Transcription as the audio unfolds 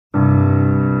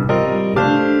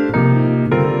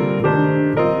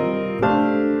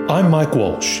I'm Mike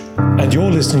Walsh, and you're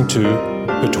listening to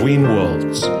Between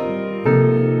Worlds.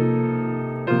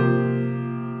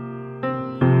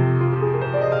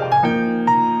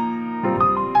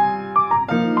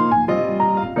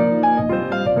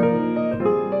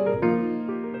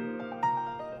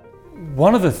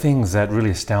 One of the things that really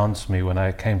astounds me when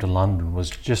I came to London was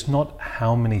just not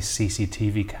how many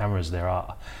CCTV cameras there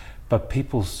are, but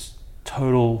people's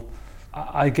total,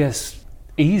 I guess,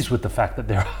 ease with the fact that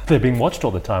they're being watched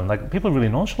all the time. Like, people are really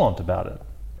nonchalant about it.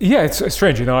 Yeah, it's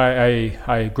strange. You know,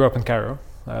 I grew up in Cairo.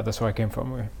 That's where I came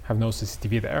from. We have no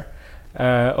CCTV there.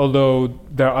 Although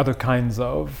there are other kinds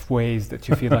of ways that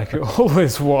you feel like you're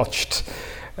always watched.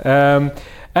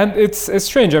 And it's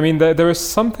strange. I mean, there is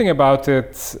something about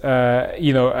it.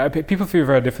 People feel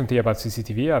very differently about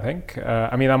CCTV, I think.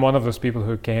 I mean, I'm one of those people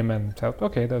who came and said,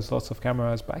 okay, there's lots of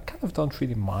cameras, but I kind of don't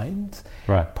really mind.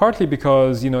 Right. Partly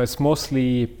because, it's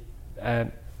mostly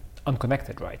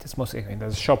unconnected, right? It's mostly,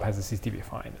 there's a shop has a CCTV,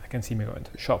 fine. I can see me going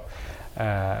to the shop.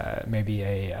 Maybe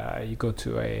you go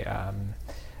to a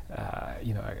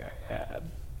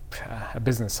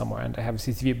business somewhere and I have a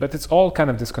CCTV, but it's all kind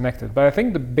of disconnected. But I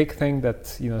think the big thing that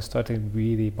started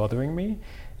really bothering me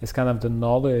is kind of the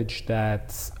knowledge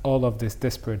that all of this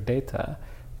disparate data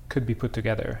could be put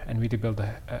together and really build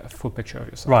a full picture of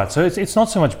yourself. Right. So it's not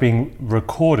so much being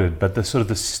recorded, but the sort of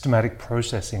the systematic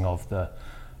processing of the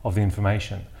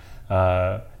information.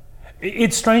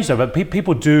 It's strange though, but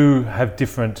people do have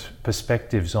different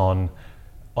perspectives on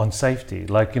safety.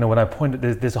 Like, when I pointed,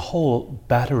 there's a whole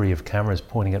battery of cameras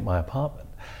pointing at my apartment.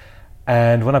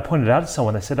 And when I pointed it out to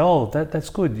someone, they said, oh, that's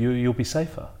good, you'll be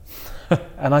safer.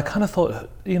 And I kind of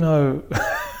thought,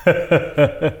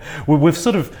 we've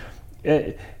sort of,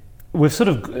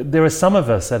 there are some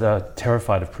of us that are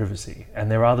terrified of privacy,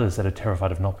 and there are others that are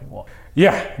terrified of not being watched.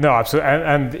 Yeah, no, absolutely.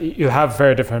 And you have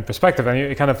very different perspective. And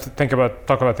you kind of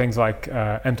talk about things like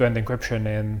end-to-end encryption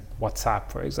in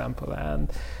WhatsApp, for example.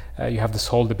 And you have this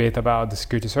whole debate about the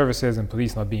security services and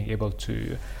police not being able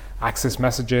to access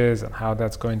messages and how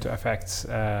that's going to affect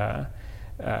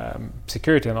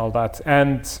security and all that.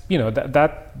 And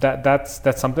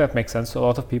that's something that makes sense to a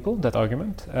lot of people, that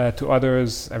argument. To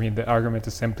others, I mean, the argument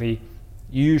is simply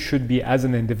you should be, as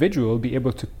an individual, be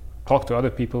able to talk to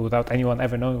other people without anyone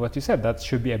ever knowing what you said. That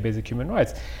should be a basic human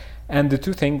right. And the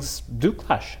two things do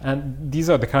clash. And these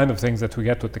are the kind of things that we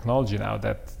get with technology now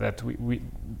that we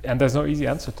and there's no easy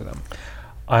answer to them.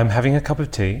 I'm having a cup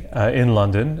of tea in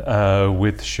London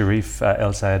with Sharif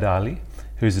El Sayed Ali,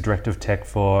 who's the Director of Tech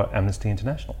for Amnesty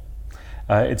International.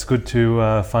 It's good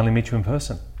to finally meet you in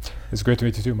person. It's great to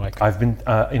meet you too, Mike. I've been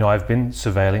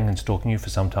surveilling and stalking you for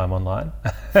some time online.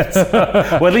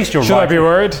 Well, at least your Should I be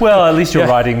worried? Well, at least your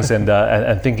writings and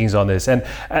thinkings on this, and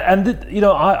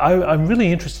I'm really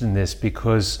interested in this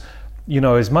because,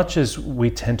 as much as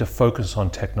we tend to focus on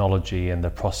technology and the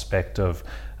prospect of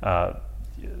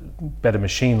better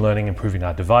machine learning improving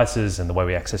our devices and the way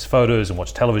we access photos and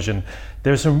watch television,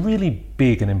 there are some really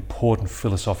big and important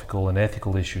philosophical and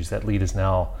ethical issues that leaders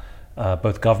now,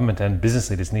 both government and business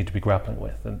leaders, need to be grappling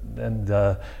with, and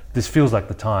this feels like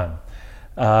the time.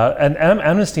 And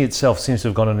Amnesty itself seems to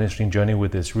have gone on an interesting journey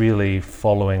with this, really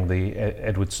following the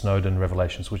Edward Snowden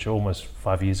revelations, which are almost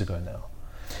 5 years ago now.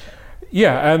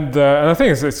 Yeah, and I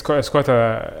think it's quite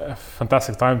a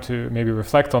fantastic time to maybe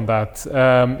reflect on that.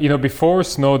 Before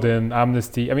Snowden,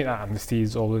 Amnesty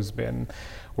has always been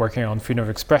working on freedom of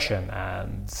expression,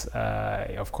 and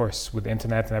of course with the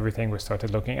internet and everything, we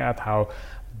started looking at how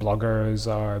bloggers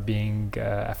are being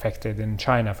affected in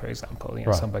China, for example.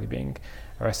 Right. Somebody being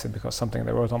arrested because something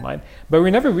they wrote online. But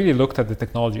we never really looked at the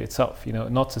technology itself,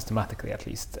 not systematically at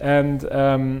least. And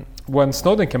when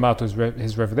Snowden came out with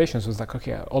his revelations, it was like,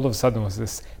 okay, all of a sudden was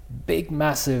this big,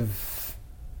 massive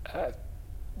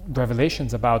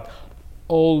revelations about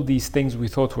all these things we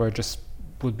thought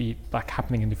would be like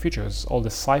happening in the future. It's all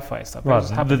this sci-fi stuff. Right,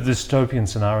 the dystopian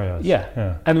scenarios.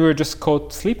 Yeah. And we were just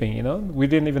caught sleeping, We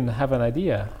didn't even have an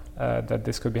idea that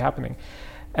this could be happening.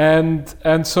 And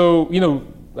so,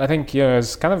 I think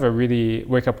it's kind of a really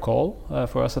wake-up call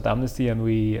for us at Amnesty, and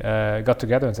we got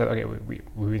together and said, okay, we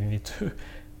really need to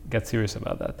get serious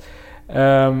about that.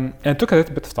 And it took a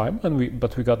little bit of time,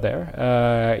 but we got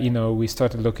there. We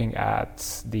started looking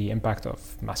at the impact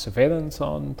of mass surveillance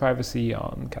on privacy,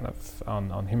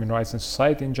 on human rights in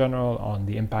society in general, on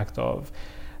the impact of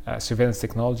surveillance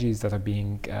technologies that are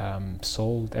being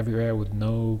sold everywhere with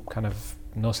no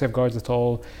safeguards at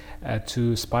all,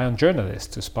 to spy on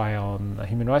journalists, to spy on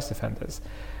human rights defenders.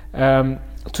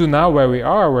 To now where we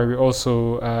are, where we're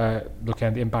also looking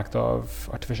at the impact of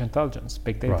artificial intelligence,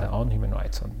 big data on human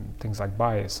rights, on things like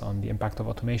bias, on the impact of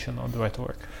automation on the right to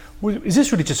work. Well, is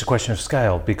this really just a question of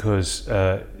scale? Because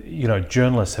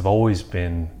journalists have always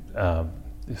been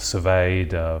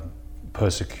surveyed,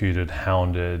 persecuted,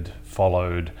 hounded,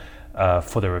 followed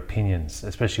for their opinions,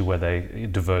 especially where they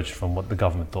diverged from what the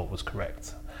government thought was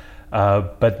correct.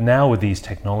 But now with these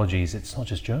technologies, it's not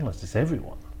just journalists; it's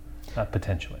everyone,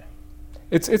 potentially.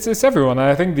 It's everyone. And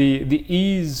I think the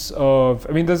ease of,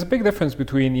 there's a big difference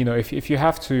between, if you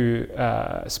have to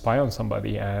spy on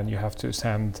somebody and you have to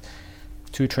send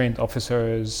 2 trained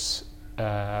officers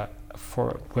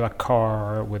with a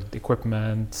car, with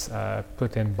equipment,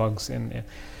 put in bugs in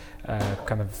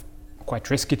kind of quite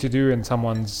risky to do in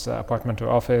someone's apartment or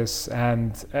office,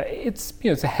 and it's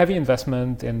a heavy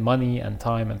investment in money and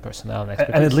time and personnel and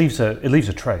expertise. And it leaves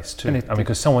a trace too.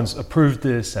 Because someone's approved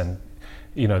this and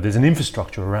there's an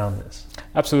infrastructure around this.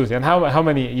 Absolutely, and how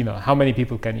many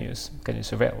people can you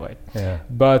surveil, right? Yeah.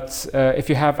 But if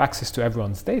you have access to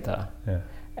everyone's data,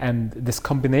 and this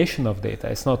combination of data,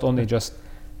 it's not only just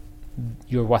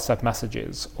your WhatsApp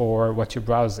messages or what you're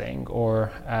browsing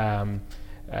or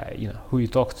who you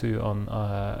talk to on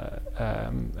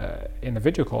in a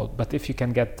video call, but if you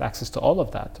can get access to all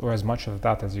of that or as much of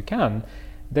that as you can,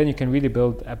 then you can really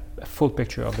build a full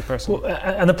picture of the person. Well,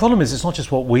 and the problem is, it's not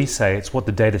just what we say, it's what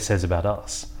the data says about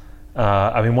us.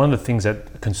 One of the things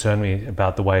that concern me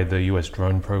about the way the US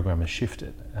drone program has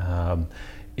shifted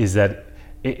is that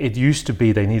it used to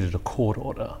be they needed a court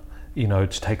order,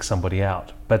 to take somebody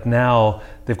out. But now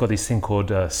they've got this thing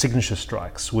called signature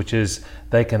strikes, which is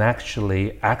they can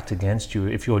actually act against you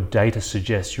if your data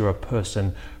suggests you're a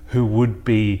person who would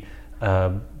be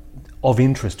of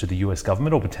interest to the US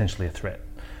government or potentially a threat.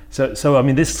 So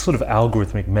this sort of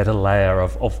algorithmic meta layer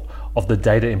of the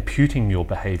data imputing your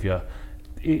behavior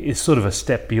is sort of a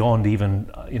step beyond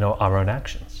even our own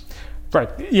actions. Right.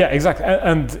 Yeah. Exactly.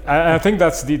 And I think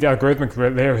that's the algorithmic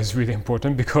layer is really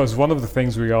important, because one of the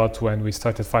things we got when we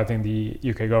started fighting the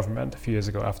UK government a few years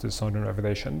ago after the Snowden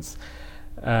revelations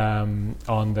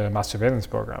on the mass surveillance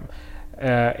program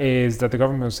is that the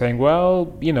government was saying,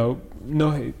 well,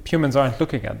 no, humans aren't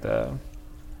looking at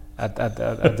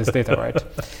this data, right?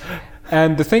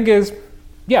 And the thing is,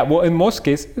 in most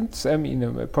cases,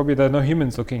 probably there are no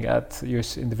humans looking at your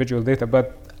individual data,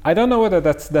 but I don't know whether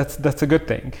that's a good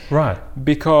thing, right?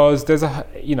 Because there's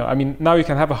now you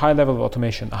can have a high level of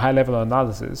automation, a high level of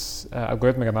analysis,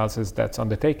 algorithmic analysis that's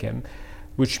undertaken,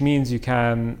 which means you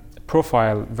can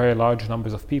profile very large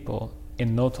numbers of people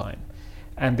in no time.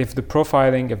 And if the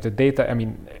profiling, if the data,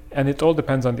 and it all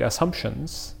depends on the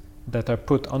assumptions that are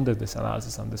put under this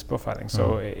analysis and this profiling.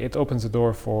 So it opens the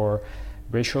door for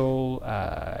racial,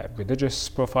 religious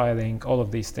profiling, all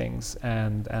of these things,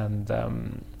 and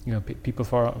people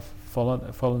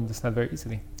fall in this net very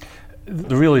easily.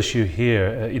 The real issue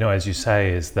here, as you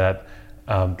say, is that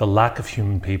the lack of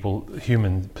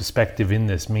human perspective in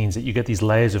this means that you get these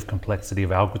layers of complexity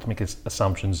of algorithmic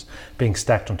assumptions being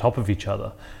stacked on top of each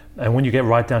other. And when you get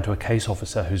right down to a case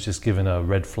officer who's just given a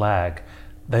red flag,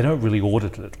 they don't really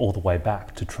audit it all the way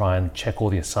back to try and check all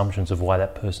the assumptions of why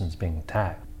that person's being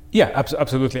tagged. Yeah,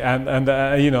 absolutely, and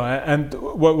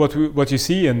what you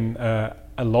see in a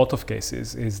lot of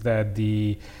cases is that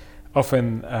you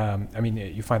find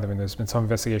there's been some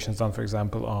investigations done, for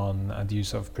example, on the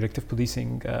use of predictive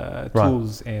policing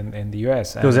tools in the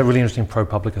US. There was a really interesting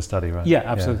ProPublica study, right? Yeah,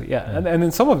 absolutely, yeah. And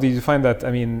in some of these you find that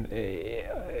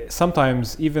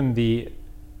sometimes even the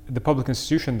public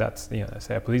institution that's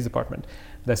say a police department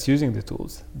that's using the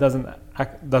tools doesn't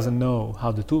know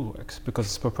how the tool works, because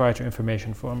it's proprietary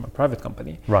information from a private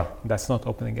company that's not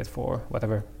opening it for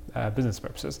whatever business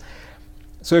purposes.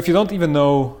 So if you don't even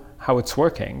know how it's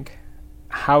working,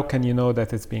 how can you know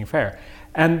that it's being fair?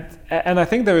 And I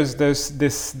think there's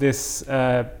this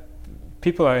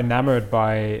people are enamored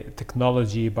by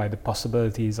technology, by the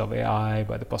possibilities of AI,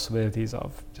 by the possibilities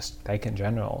of just tech in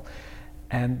general,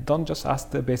 and don't just ask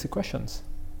the basic questions.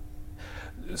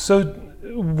 So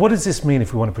what does this mean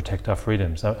if we want to protect our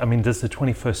freedoms? Does the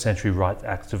 21st century rights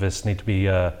activist need to be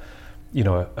a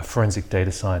forensic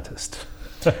data scientist?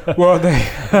 Well,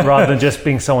 rather than just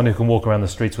being someone who can walk around the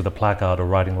streets with a placard or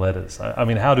writing letters.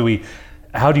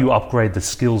 How do you upgrade the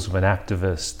skills of an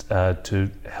activist to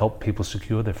help people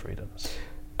secure their freedoms?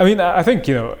 I think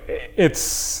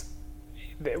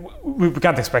we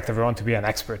can't expect everyone to be an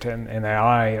expert in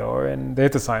AI or in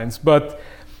data science, but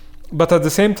at the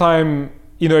same time,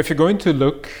 if you're going to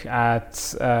look at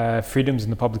freedoms in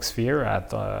the public sphere,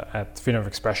 at freedom of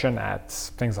expression, at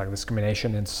things like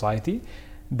discrimination in society,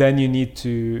 then you need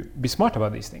to be smart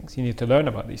about these things. You need to learn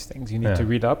about these things. You need to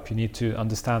read up. You need to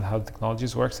understand how the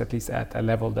technologies works, at least at a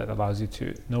level that allows you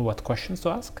to know what questions to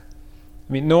ask.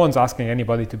 I mean, no one's asking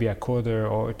anybody to be a coder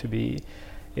or to be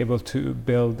able to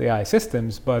build AI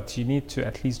systems, but you need to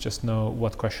at least just know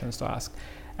what questions to ask.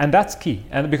 And that's key,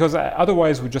 and because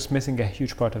otherwise we're just missing a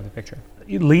huge part of the picture.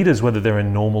 Leaders, whether they're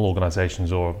in normal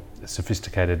organizations or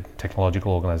sophisticated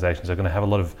technological organizations, are going to have a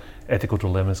lot of ethical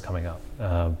dilemmas coming up.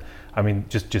 I mean,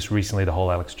 just recently, the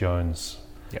whole Alex Jones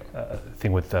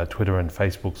thing with Twitter and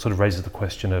Facebook sort of raises the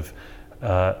question of,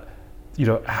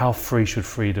 how free should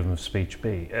freedom of speech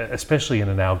be, especially in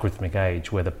an algorithmic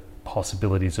age where the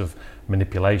possibilities of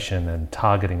manipulation and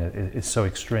targeting is so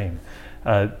extreme.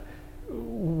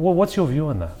 What's your view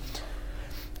on that?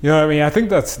 I mean, I think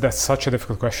that's such a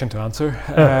difficult question to answer.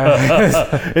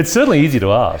 It's certainly easy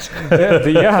to ask.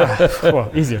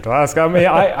 Well, easier to ask. I mean,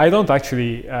 I don't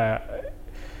actually, I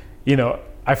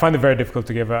find it very difficult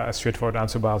to give a straightforward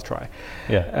answer, but I'll try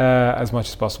as much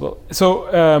as possible. So,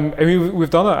 I mean, we've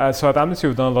done so at Amnesty,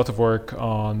 we've done a lot of work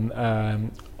on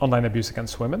online abuse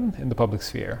against women in the public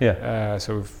sphere.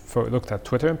 So we've looked at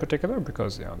Twitter in particular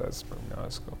because there's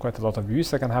quite a lot of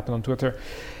abuse that can happen on Twitter,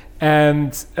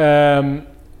 and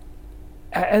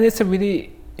it's a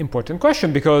really important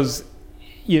question because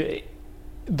the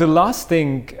last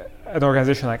thing an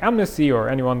organization like Amnesty or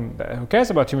anyone who cares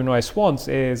about human rights wants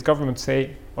is government to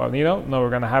say, well, no, we're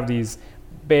going to have these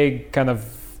big kind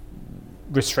of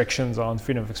restrictions on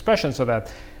freedom of expression so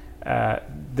that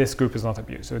this group is not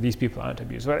abused or these people aren't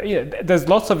abused. Well, there's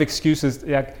lots of excuses.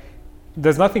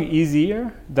 There's nothing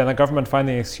easier than a government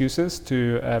finding excuses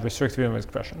to restrict freedom of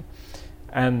expression.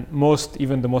 And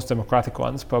even the most democratic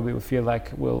ones probably will feel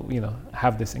like will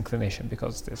have this inclination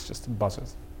because it's just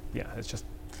buzzers. It's just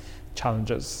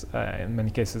challenges. In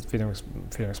many cases, freedom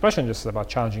of expression just about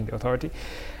challenging the authority.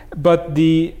 But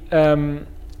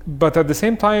but at the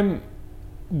same time,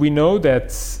 we know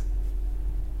that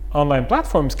online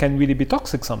platforms can really be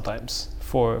toxic sometimes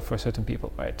for certain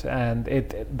people, right? And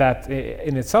that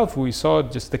in itself, we saw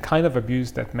just the kind of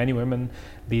abuse that many women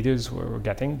leaders were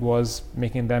getting was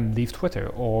making them leave Twitter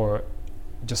or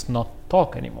just not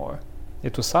talk anymore.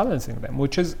 It was silencing them,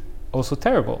 which is also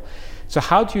terrible. So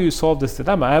how do you solve this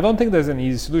dilemma? I don't think there's an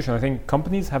easy solution. I think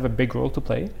companies have a big role to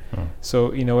play.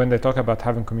 So when they talk about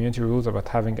having community rules, about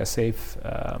having a safe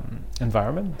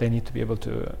environment, they need to be able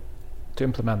to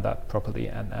implement that properly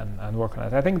and work on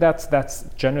it. I think that's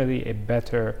generally a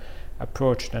better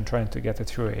approach than trying to get it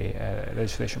through a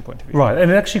legislation point of view. Right,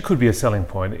 and it actually could be a selling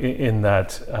point in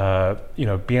that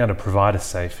being able to provide a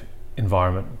safe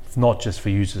environment, not just for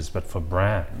users but for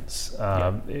brands,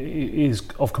 is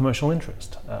of commercial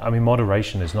interest. I mean,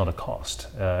 moderation is not a cost.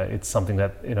 It's something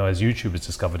that as YouTube has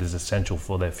discovered is essential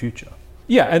for their future.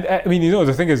 Yeah, and I mean,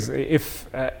 the thing is, if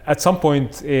at some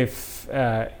point, if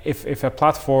a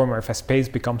platform or if a space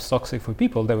becomes toxic for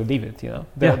people, they will leave it.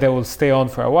 They will stay on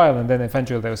for a while, and then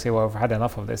eventually they will say, "Well, I've had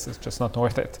enough of this. It's just not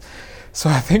worth it." So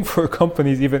I think for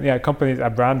companies, a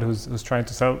brand who's trying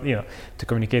to sell, to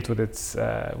communicate with its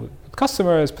with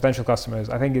customers, potential customers,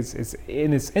 I think it's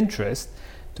in its interest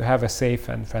to have a safe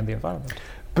and friendly environment.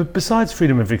 But besides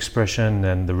freedom of expression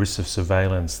and the risks of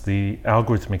surveillance, the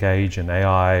algorithmic age and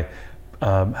AI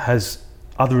has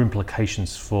other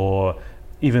implications for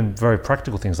even very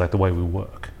practical things like the way we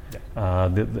work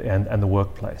and the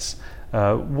workplace.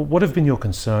 What have been your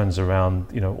concerns around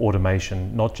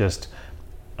automation, not just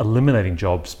eliminating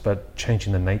jobs but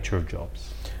changing the nature of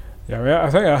jobs? I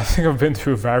think I've been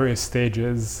through various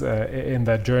stages in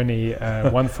that journey.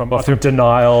 One from through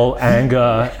denial,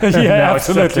 anger. Yeah,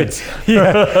 absolutely.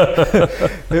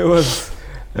 It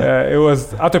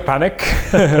was utter panic,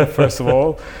 first of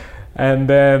all. And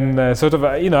then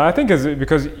I think it's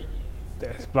because the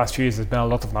last few years there's been a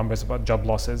lot of numbers about job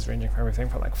losses ranging from everything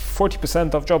from like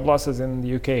 40% of job losses in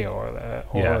the UK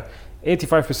or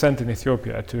 85% in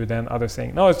Ethiopia to then others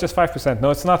saying, no, it's just 5%, no,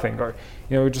 it's nothing, or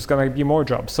we're just going to be more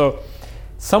jobs. So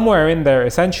somewhere in there,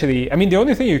 essentially, I mean, the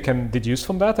only thing you can deduce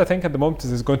from that, I think at the moment,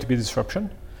 is there's going to be disruption.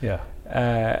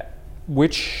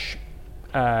 Which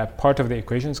part of the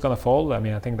equation is going to fall? I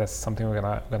mean, I think that's something we're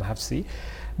going to have to see.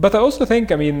 But I also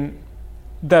think, I mean,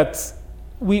 that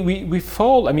we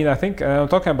fall, I mean, I think, and I'm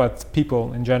talking about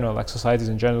people in general, like societies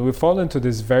in general, we fall into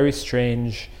this very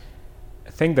strange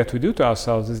thing that we do to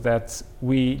ourselves, is that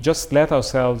we just let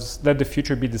the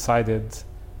future be decided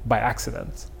by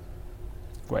accident,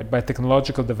 right? By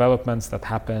technological developments that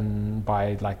happen,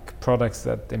 by like products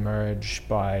that emerge,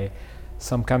 by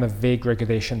some kind of vague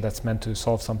regulation that's meant to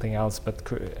solve something else but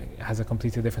has a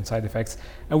completely different side effects.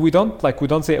 And we don't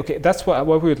say, okay, that's what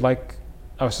we would like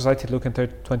our society to look in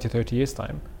 20, 30 years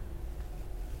time.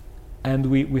 and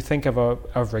we think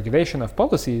of regulation, of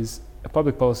policies,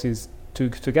 public policies to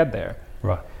get there.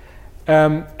 Right.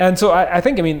 And so I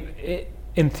think, I mean,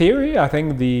 in theory, I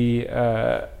think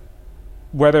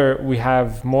whether we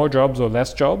have more jobs or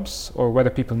less jobs, or whether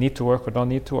people need to work or don't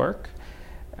need to work,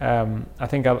 I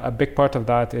think a big part of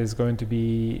that is going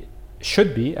to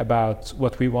should be about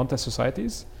what we want as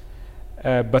societies.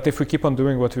 But if we keep on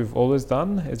doing what we've always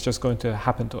done, it's just going to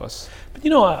happen to us. But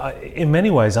in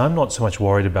many ways, I'm not so much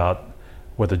worried about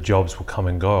whether jobs will come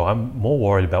and go. I'm more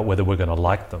worried about whether we're going to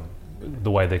like them,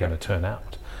 the way they're going to turn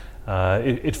out.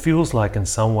 It feels like in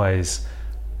some ways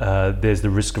there's the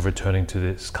risk of returning to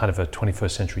this kind of a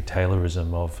 21st century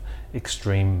Taylorism of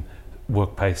extreme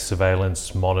workplace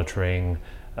surveillance, monitoring.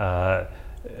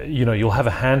 You'll have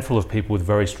a handful of people with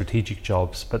very strategic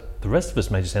jobs, but the rest of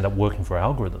us may just end up working for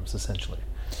algorithms, essentially.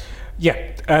 Yeah,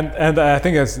 and I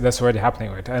think that's already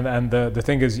happening, right? And the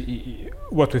thing is,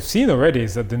 what we've seen already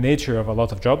is that the nature of a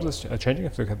lot of jobs is changing.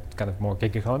 If you look at kind of more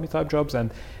gig economy type jobs,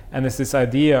 and it's this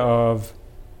idea of,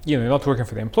 you're not working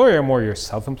for the employer, more you're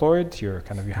self-employed. You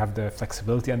have the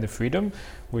flexibility and the freedom,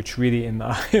 which really in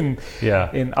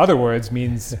other words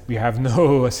means you have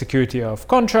no security of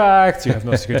contract, you have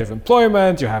no security of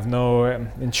employment, you have no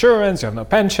insurance, you have no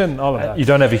pension, all of that. You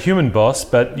don't have a human boss,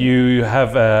 but you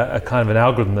have a kind of an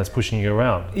algorithm that's pushing you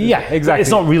around. Yeah, exactly. It's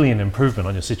not really an improvement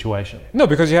on your situation. No,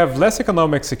 because you have less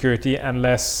economic security and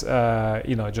less,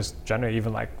 just generally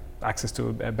even like access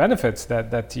to benefits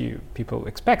that people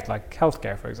expect, like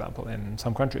healthcare, for example, in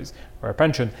some countries, or a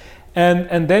pension,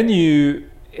 and then you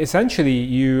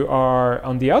are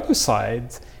on the other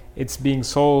side. It's being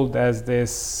sold as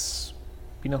this,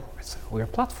 we're a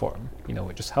platform.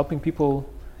 We're just helping people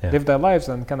live their lives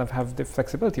and kind of have the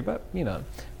flexibility. But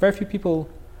very few people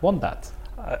want that.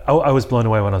 I was blown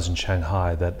away when I was in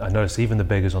Shanghai that I noticed even the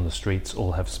beggars on the streets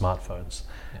all have smartphones.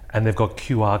 And they've got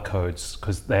QR codes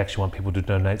because they actually want people to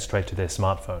donate straight to their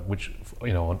smartphone, which,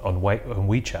 on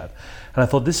WeChat. And I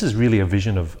thought this is really a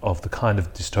vision of the kind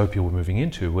of dystopia we're moving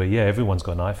into, where everyone's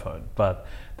got an iPhone, but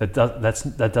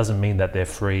that doesn't mean that they're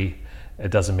free. It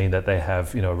doesn't mean that they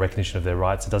have a recognition of their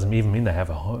rights. It doesn't even mean they have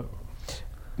a home.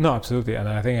 No, absolutely. And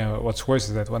I think what's worse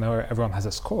is that whenever everyone has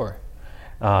a score,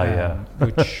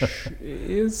 which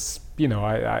is we know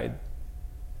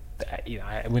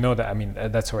that. I mean,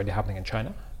 that's already happening in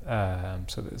China.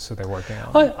 So they're working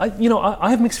on. I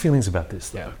have mixed feelings about this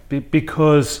though,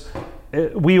 because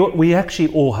we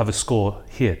actually all have a score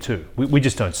here too. We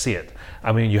just don't see it.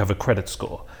 I mean, you have a credit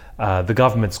score. The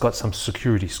government's got some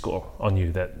security score on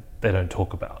you that they don't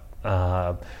talk about.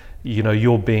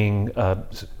 You're being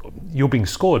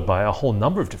scored by a whole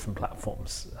number of different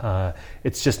platforms.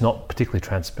 It's just not particularly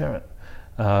transparent.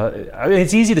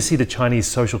 It's easy to see the Chinese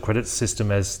social credit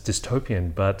system as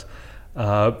dystopian, but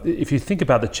if you think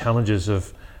about the challenges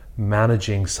of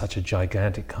managing such a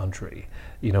gigantic country,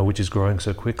 which is growing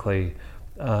so quickly,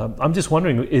 I'm just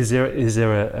wondering: is there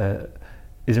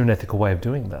an ethical way of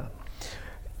doing that?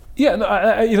 Yeah, no,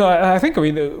 I think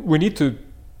we need to,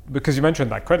 because you mentioned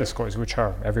like credit scores, which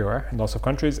are everywhere in lots of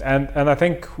countries, and I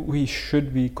think we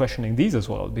should be questioning these as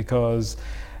well, because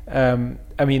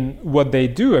what they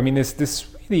do, is this.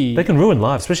 They can ruin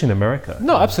lives, especially in America.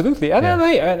 No, absolutely.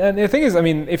 And the thing is,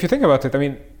 if you think about it,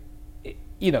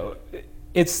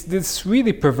 it's this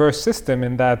really perverse system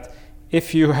in that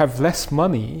if you have less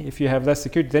money, if you have less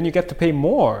security, then you get to pay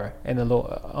more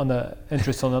on the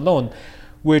interest on a loan,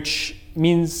 which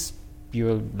means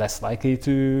you're less likely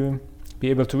to be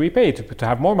able to repay, to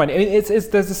have more money.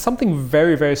 There's something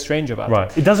very, very strange about it.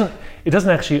 Right. It doesn't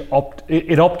actually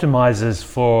it optimizes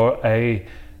for a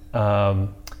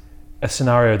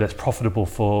scenario that's profitable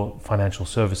for financial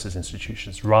services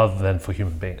institutions rather than for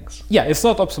human beings. Yeah, it's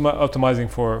not optimizing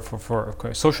for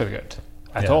social good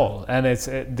at all, and it's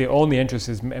the only interest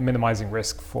is minimizing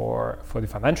risk for the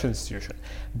financial institution.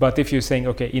 But if you're saying,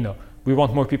 okay, we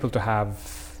want more people to have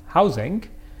housing,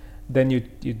 then you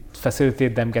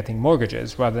facilitate them getting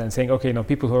mortgages rather than saying, okay,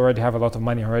 people who already have a lot of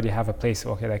money already have a place,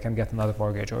 okay, they can get another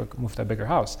mortgage or move to a bigger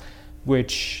house,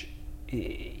 which.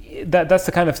 That's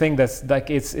the kind of thing that's like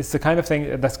it's the kind of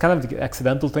thing that's kind of the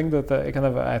accidental thing that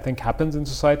I think happens in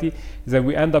society, is that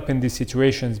we end up in these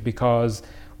situations because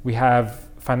we have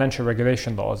financial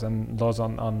regulation laws and laws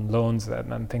on loans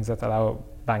and things that allow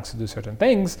banks to do certain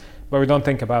things, but we don't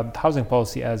think about housing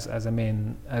policy as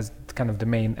kind of the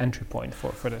main entry point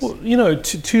for this. Well,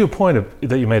 to your point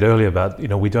that you made earlier about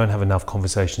we don't have enough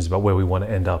conversations about where we want to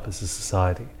end up as a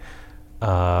society.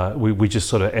 We just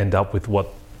sort of end up with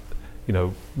what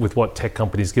tech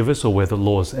companies give us or where the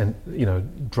laws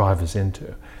drive us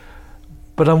into.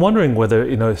 But I'm wondering whether,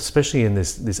 especially in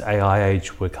this AI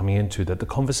age we're coming into, that the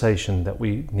conversation that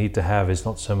we need to have is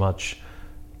not so much,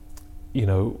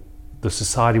 the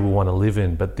society we want to live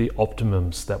in, but the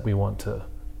optimums that we want to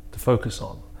focus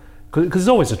on. Because there's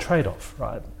always a trade-off,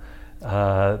 right?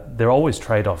 There are always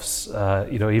trade-offs,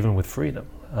 even with freedom.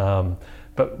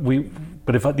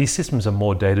 But if these systems are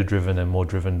more data-driven and more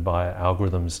driven by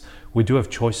algorithms, we do have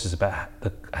choices about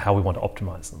how we want to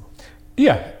optimize them.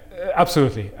 Yeah,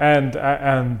 absolutely. And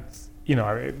I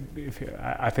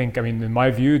think, in my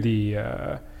view,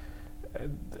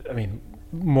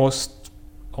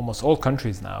 almost all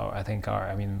countries now, I think,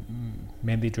 are,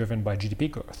 mainly driven by GDP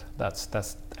growth. That's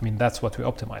what we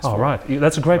optimize for. Oh, right.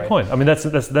 That's a great point.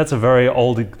 That's a very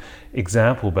old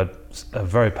example, but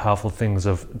very powerful things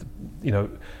of,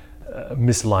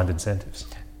 misaligned incentives.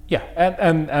 Yeah,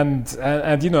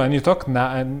 and you talk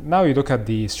now, and now you look at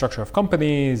the structure of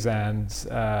companies, and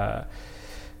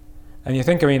you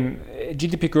think,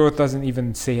 GDP growth doesn't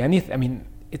even say anything.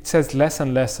 It says less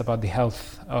and less about the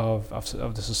health of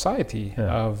the society,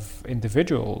 of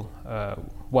individual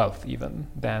wealth, even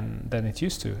than it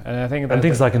used to. And I think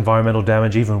things like environmental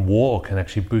damage, even war, can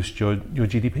actually boost your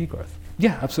GDP growth.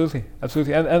 Yeah, absolutely,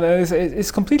 and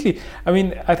it's completely.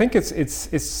 I think it's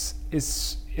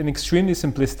an extremely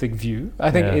simplistic view. I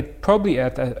think it probably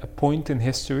at a point in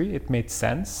history it made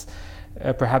sense.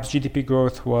 Perhaps GDP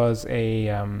growth was a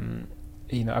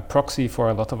proxy for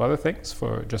a lot of other things,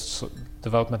 for just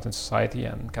development in society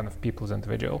and kind of people's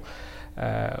individual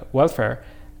welfare.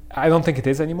 I don't think it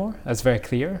is anymore. That's very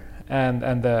clear.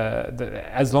 And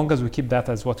as long as we keep that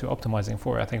as what we're optimizing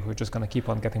for, I think we're just going to keep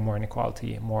on getting more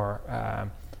inequality, more,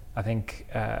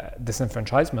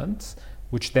 disenfranchisement,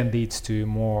 which then leads to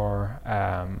more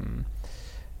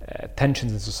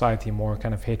tensions in society, more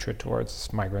kind of hatred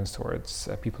towards migrants, towards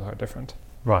people who are different.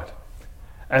 Right.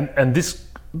 And this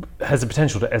has the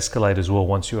potential to escalate as well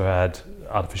once you add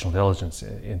artificial intelligence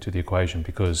into the equation,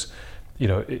 because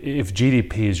if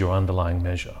GDP is your underlying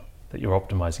measure that you're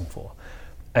optimizing for,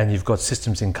 and you've got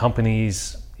systems in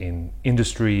companies, in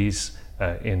industries,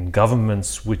 in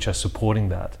governments which are supporting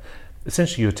that,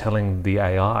 essentially you're telling the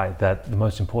AI that the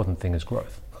most important thing is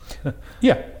growth.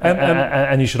 Yeah,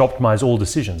 and you should optimize all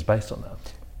decisions based on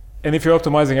that. And if you're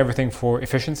optimizing everything for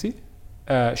efficiency,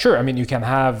 sure. You can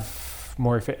have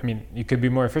more. You could be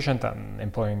more efficient than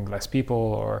employing less people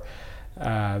or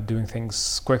doing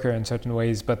things quicker in certain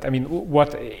ways. But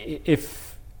what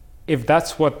if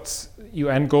that's what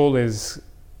your end goal is,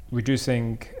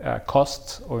 reducing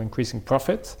cost or increasing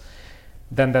profit?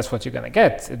 Then that's what you're going to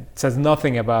get. It says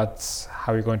nothing about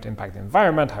how you're going to impact the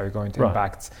environment, how you're going to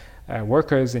impact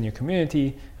workers in your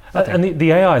community. And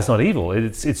the AI is not evil.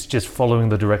 It's just following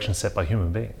the direction set by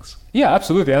human beings. Yeah,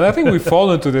 absolutely. And I think we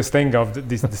fall into this thing of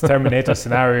this Terminator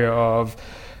scenario of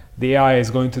the AI is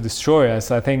going to destroy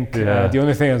us. I think the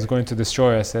only thing that's going to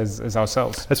destroy us is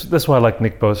ourselves. That's why I like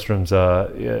Nick Bostrom's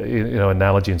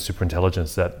analogy in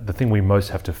superintelligence, that the thing we most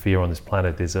have to fear on this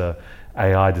planet is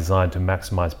AI designed to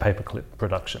maximize paperclip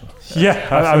production.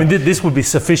 Yeah, this would be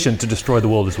sufficient to destroy the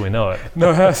world as we know it.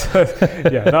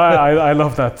 I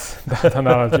love that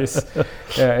analogy.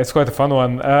 It's quite a fun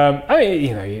one.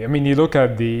 You look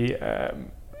at the.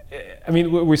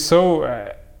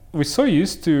 We're so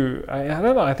used to. I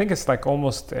don't know. I think it's like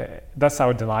almost that's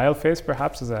our denial phase,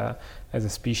 perhaps as a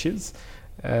species,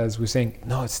 as we're saying,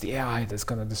 no, it's the AI that's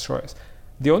going to destroy us.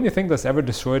 The only thing that's ever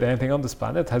destroyed anything on this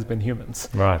planet has been humans.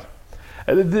 Right.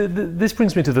 This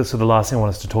brings me to the last thing I want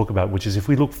us to talk about, which is if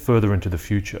we look further into the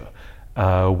future,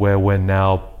 where we're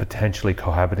now potentially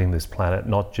cohabiting this planet,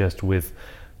 not just with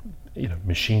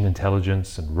machine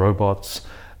intelligence and robots,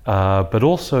 but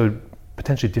also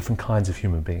potentially different kinds of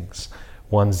human beings,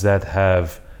 ones that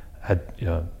have had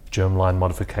germline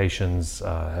modifications,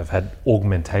 have had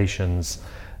augmentations,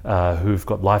 who've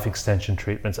got life extension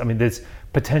treatments. There's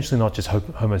potentially not just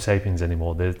Homo sapiens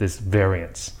anymore. There's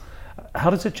variants. How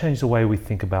does it change the way we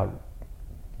think about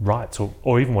rights,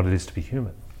 or even what it is to be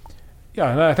human?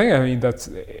 Yeah, and I think that's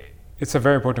it's a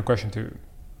very important question to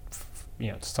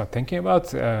start thinking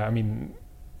about.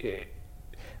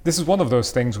 This is one of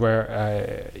those things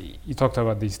where you talked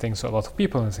about these things to a lot of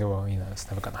people and say, well, it's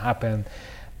never going to happen.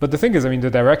 But the thing is, the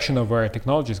direction of where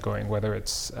technology is going, whether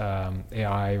it's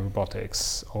AI,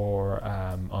 robotics, or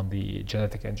on the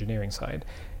genetic engineering side,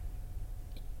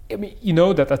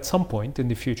 that at some point in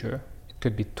the future, it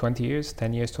could be 20 years,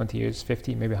 10 years, 20 years,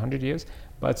 50, maybe 100 years,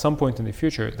 but at some point in the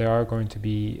future, there are going to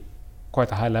be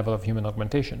quite a high level of human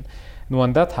augmentation. And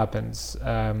when that happens,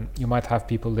 you might have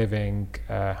people living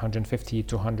 150,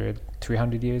 200,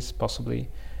 300 years, possibly,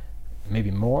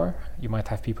 maybe more. You might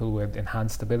have people with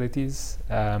enhanced abilities.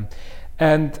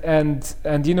 and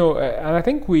I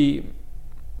think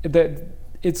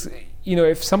it's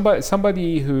if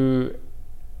somebody who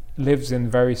lives in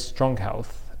very strong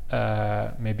health,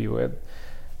 maybe with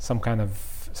some kind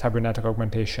of cybernetic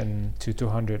augmentation to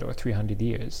 200 or 300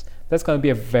 years, that's going to be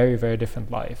a very, very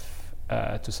different life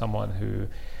to someone who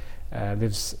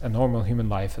lives a normal human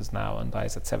life as now and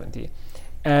dies at 70.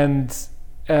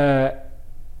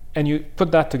 And you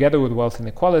put that together with wealth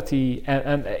inequality,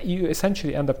 and you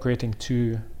essentially end up creating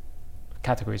two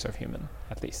categories of human,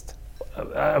 at least.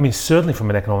 I mean, certainly from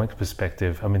an economic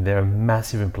perspective, I mean, there are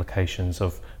massive implications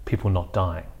of people not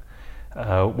dying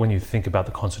when you think about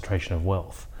the concentration of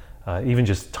wealth. Even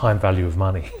just time value of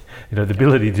money, the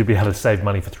ability to be able to save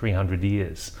money for 300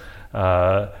 years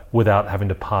without having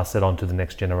to pass that on to the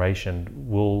next generation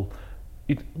will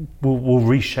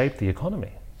reshape the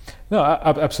economy. No,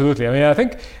 absolutely. I mean, I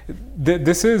think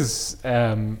this is,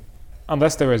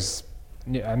 unless there is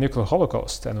a nuclear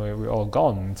holocaust and we're all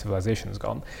gone, civilization is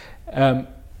gone,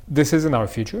 this is in our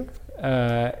future,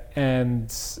 and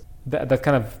that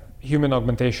kind of human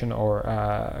augmentation or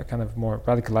kind of more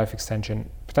radical life extension,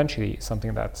 potentially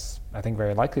something that's, I think,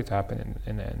 very likely to happen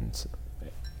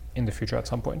in the future at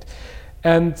some point.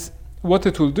 And what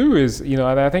it will do is, and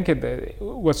I think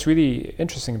what's really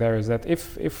interesting there is that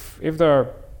if there are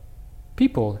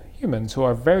people, humans, who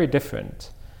are very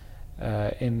different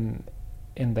in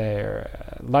their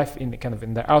life,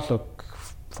 in their outlook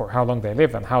for how long they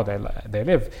live and how they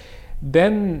live,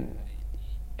 then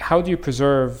how do you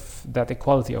preserve that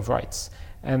equality of rights?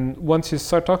 And once you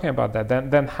start talking about that,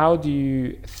 then how do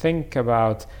you think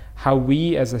about how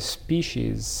we as a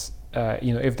species,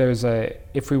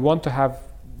 if we want to have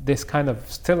this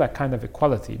still a kind of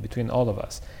equality between all of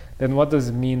us, then what does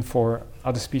it mean for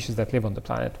other species that live on the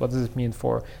planet? What does it mean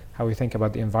for how we think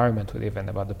about the environment we live in,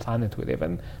 about the planet we live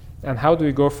in? And how do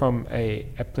we go from a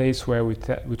place where we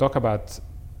talk about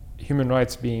human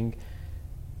rights being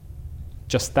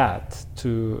just that,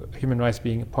 to human rights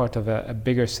being part of a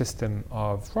bigger system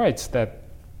of rights that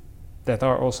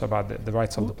are also about the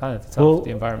rights of the planet itself,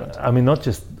 the environment? I mean, not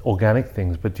just organic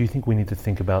things, but do you think we need to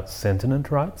think about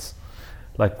sentient rights,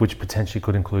 which potentially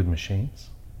could include machines?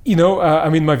 I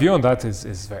mean, my view on that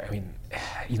is very,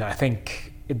 I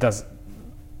think it does,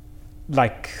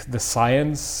 like the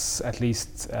science, at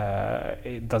least,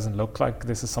 it doesn't look like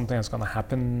this is something that's going to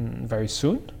happen very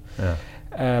soon.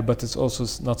 Yeah. But it's also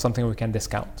not something we can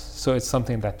discount. So it's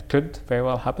something that could very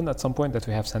well happen at some point, that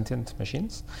we have sentient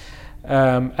machines.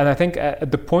 And I think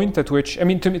at the point at which, to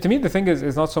me, the thing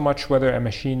is not so much whether a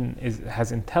machine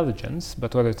has intelligence,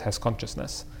 but whether it has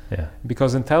consciousness. Yeah.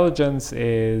 Because intelligence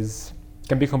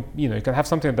can be, you can have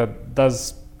something that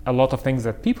does a lot of things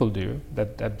that people do,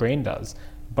 that brain does,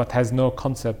 but has no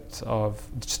concept of,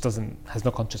 has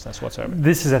no consciousness whatsoever.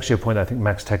 This is actually a point I think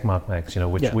Max Tegmark makes,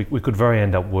 which we could very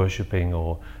end up worshipping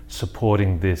or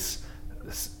supporting this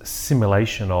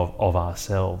simulation of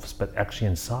ourselves, but actually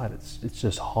inside it's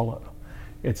just hollow.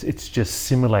 It's just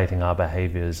simulating our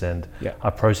behaviors and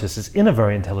our processes in a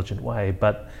very intelligent way,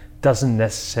 but doesn't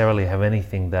necessarily have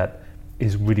anything that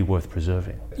is really worth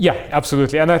preserving. Yeah,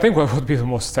 absolutely. And I think what would be the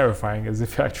most terrifying is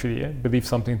if you actually believe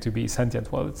something to be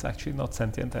sentient. Well, it's actually not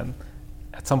sentient, and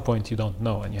at some point you don't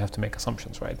know, and you have to make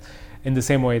assumptions, right? In the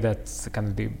same way that's kind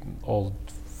of the old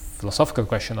philosophical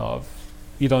question of,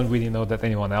 you don't really know that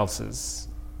anyone else is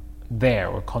there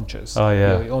or conscious. Oh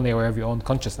yeah. You're only aware of your own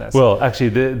consciousness. Well, actually,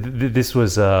 this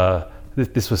was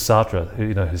Sartre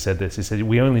who said this. He said,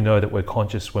 we only know that we're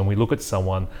conscious when we look at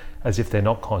someone as if they're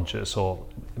not conscious or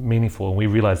meaningful, and we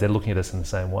realize they're looking at us in the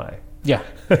same way. Yeah.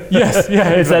 Yes.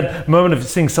 Yeah. It's that moment of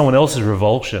seeing someone else's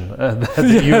revulsion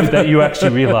that you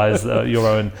actually realize your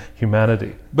own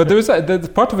humanity. But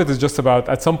the part of it is just about,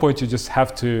 at some point you just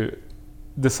have to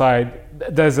decide.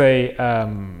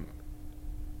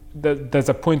 There's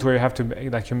a point where you have to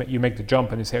you make the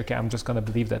jump and you say, okay, I'm just going to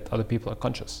believe that other people are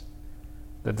conscious,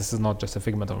 that this is not just a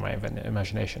figment of my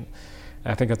imagination.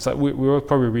 And I think we will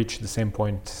probably reach the same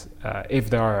point if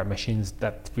there are machines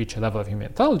that reach a level of human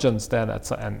intelligence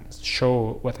and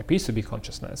show what appears to be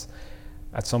consciousness.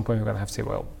 At some point we're going to have to say,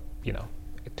 well,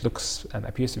 it looks and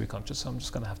appears to be conscious, so I'm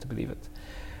just going to have to believe it.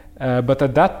 But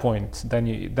at that point, then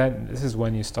this is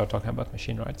when you start talking about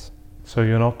machine rights. So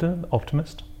you're an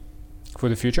optimist? For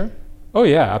the future? Oh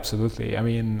yeah, absolutely.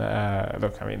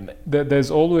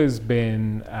 There's always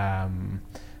been,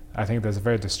 I think there's a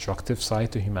very destructive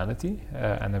side to humanity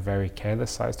and a very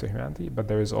careless side to humanity, but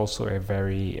there is also a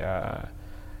very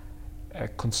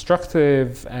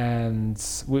constructive, and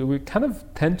we kind of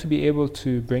tend to be able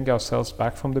to bring ourselves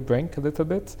back from the brink a little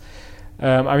bit.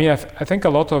 I think a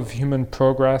lot of human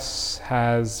progress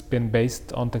has been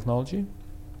based on technology.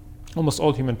 almost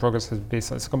all human progress is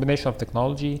based on, it's a combination of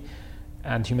technology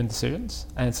and human decisions,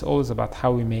 and it's always about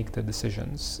how we make the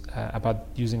decisions about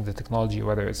using the technology,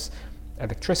 whether it's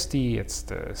electricity, it's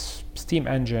the steam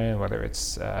engine, whether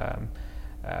it's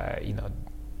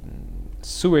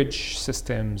sewage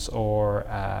systems or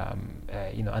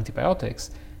antibiotics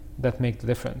that make the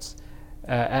difference.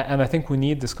 And I think we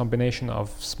need this combination of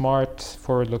smart,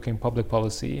 forward-looking public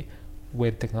policy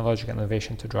with technological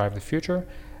innovation to drive the future.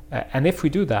 And if we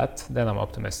do that, then I'm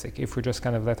optimistic. If we just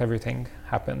kind of let everything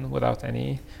happen without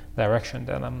any direction,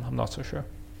 then I'm not so sure.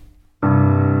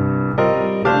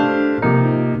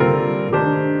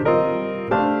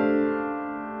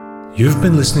 You've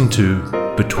been listening to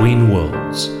Between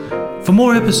Worlds. For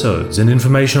more episodes and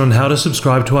information on how to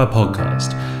subscribe to our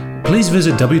podcast, please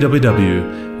visit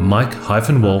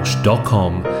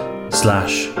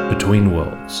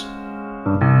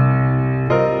www.mike-walsh.com/betweenworlds.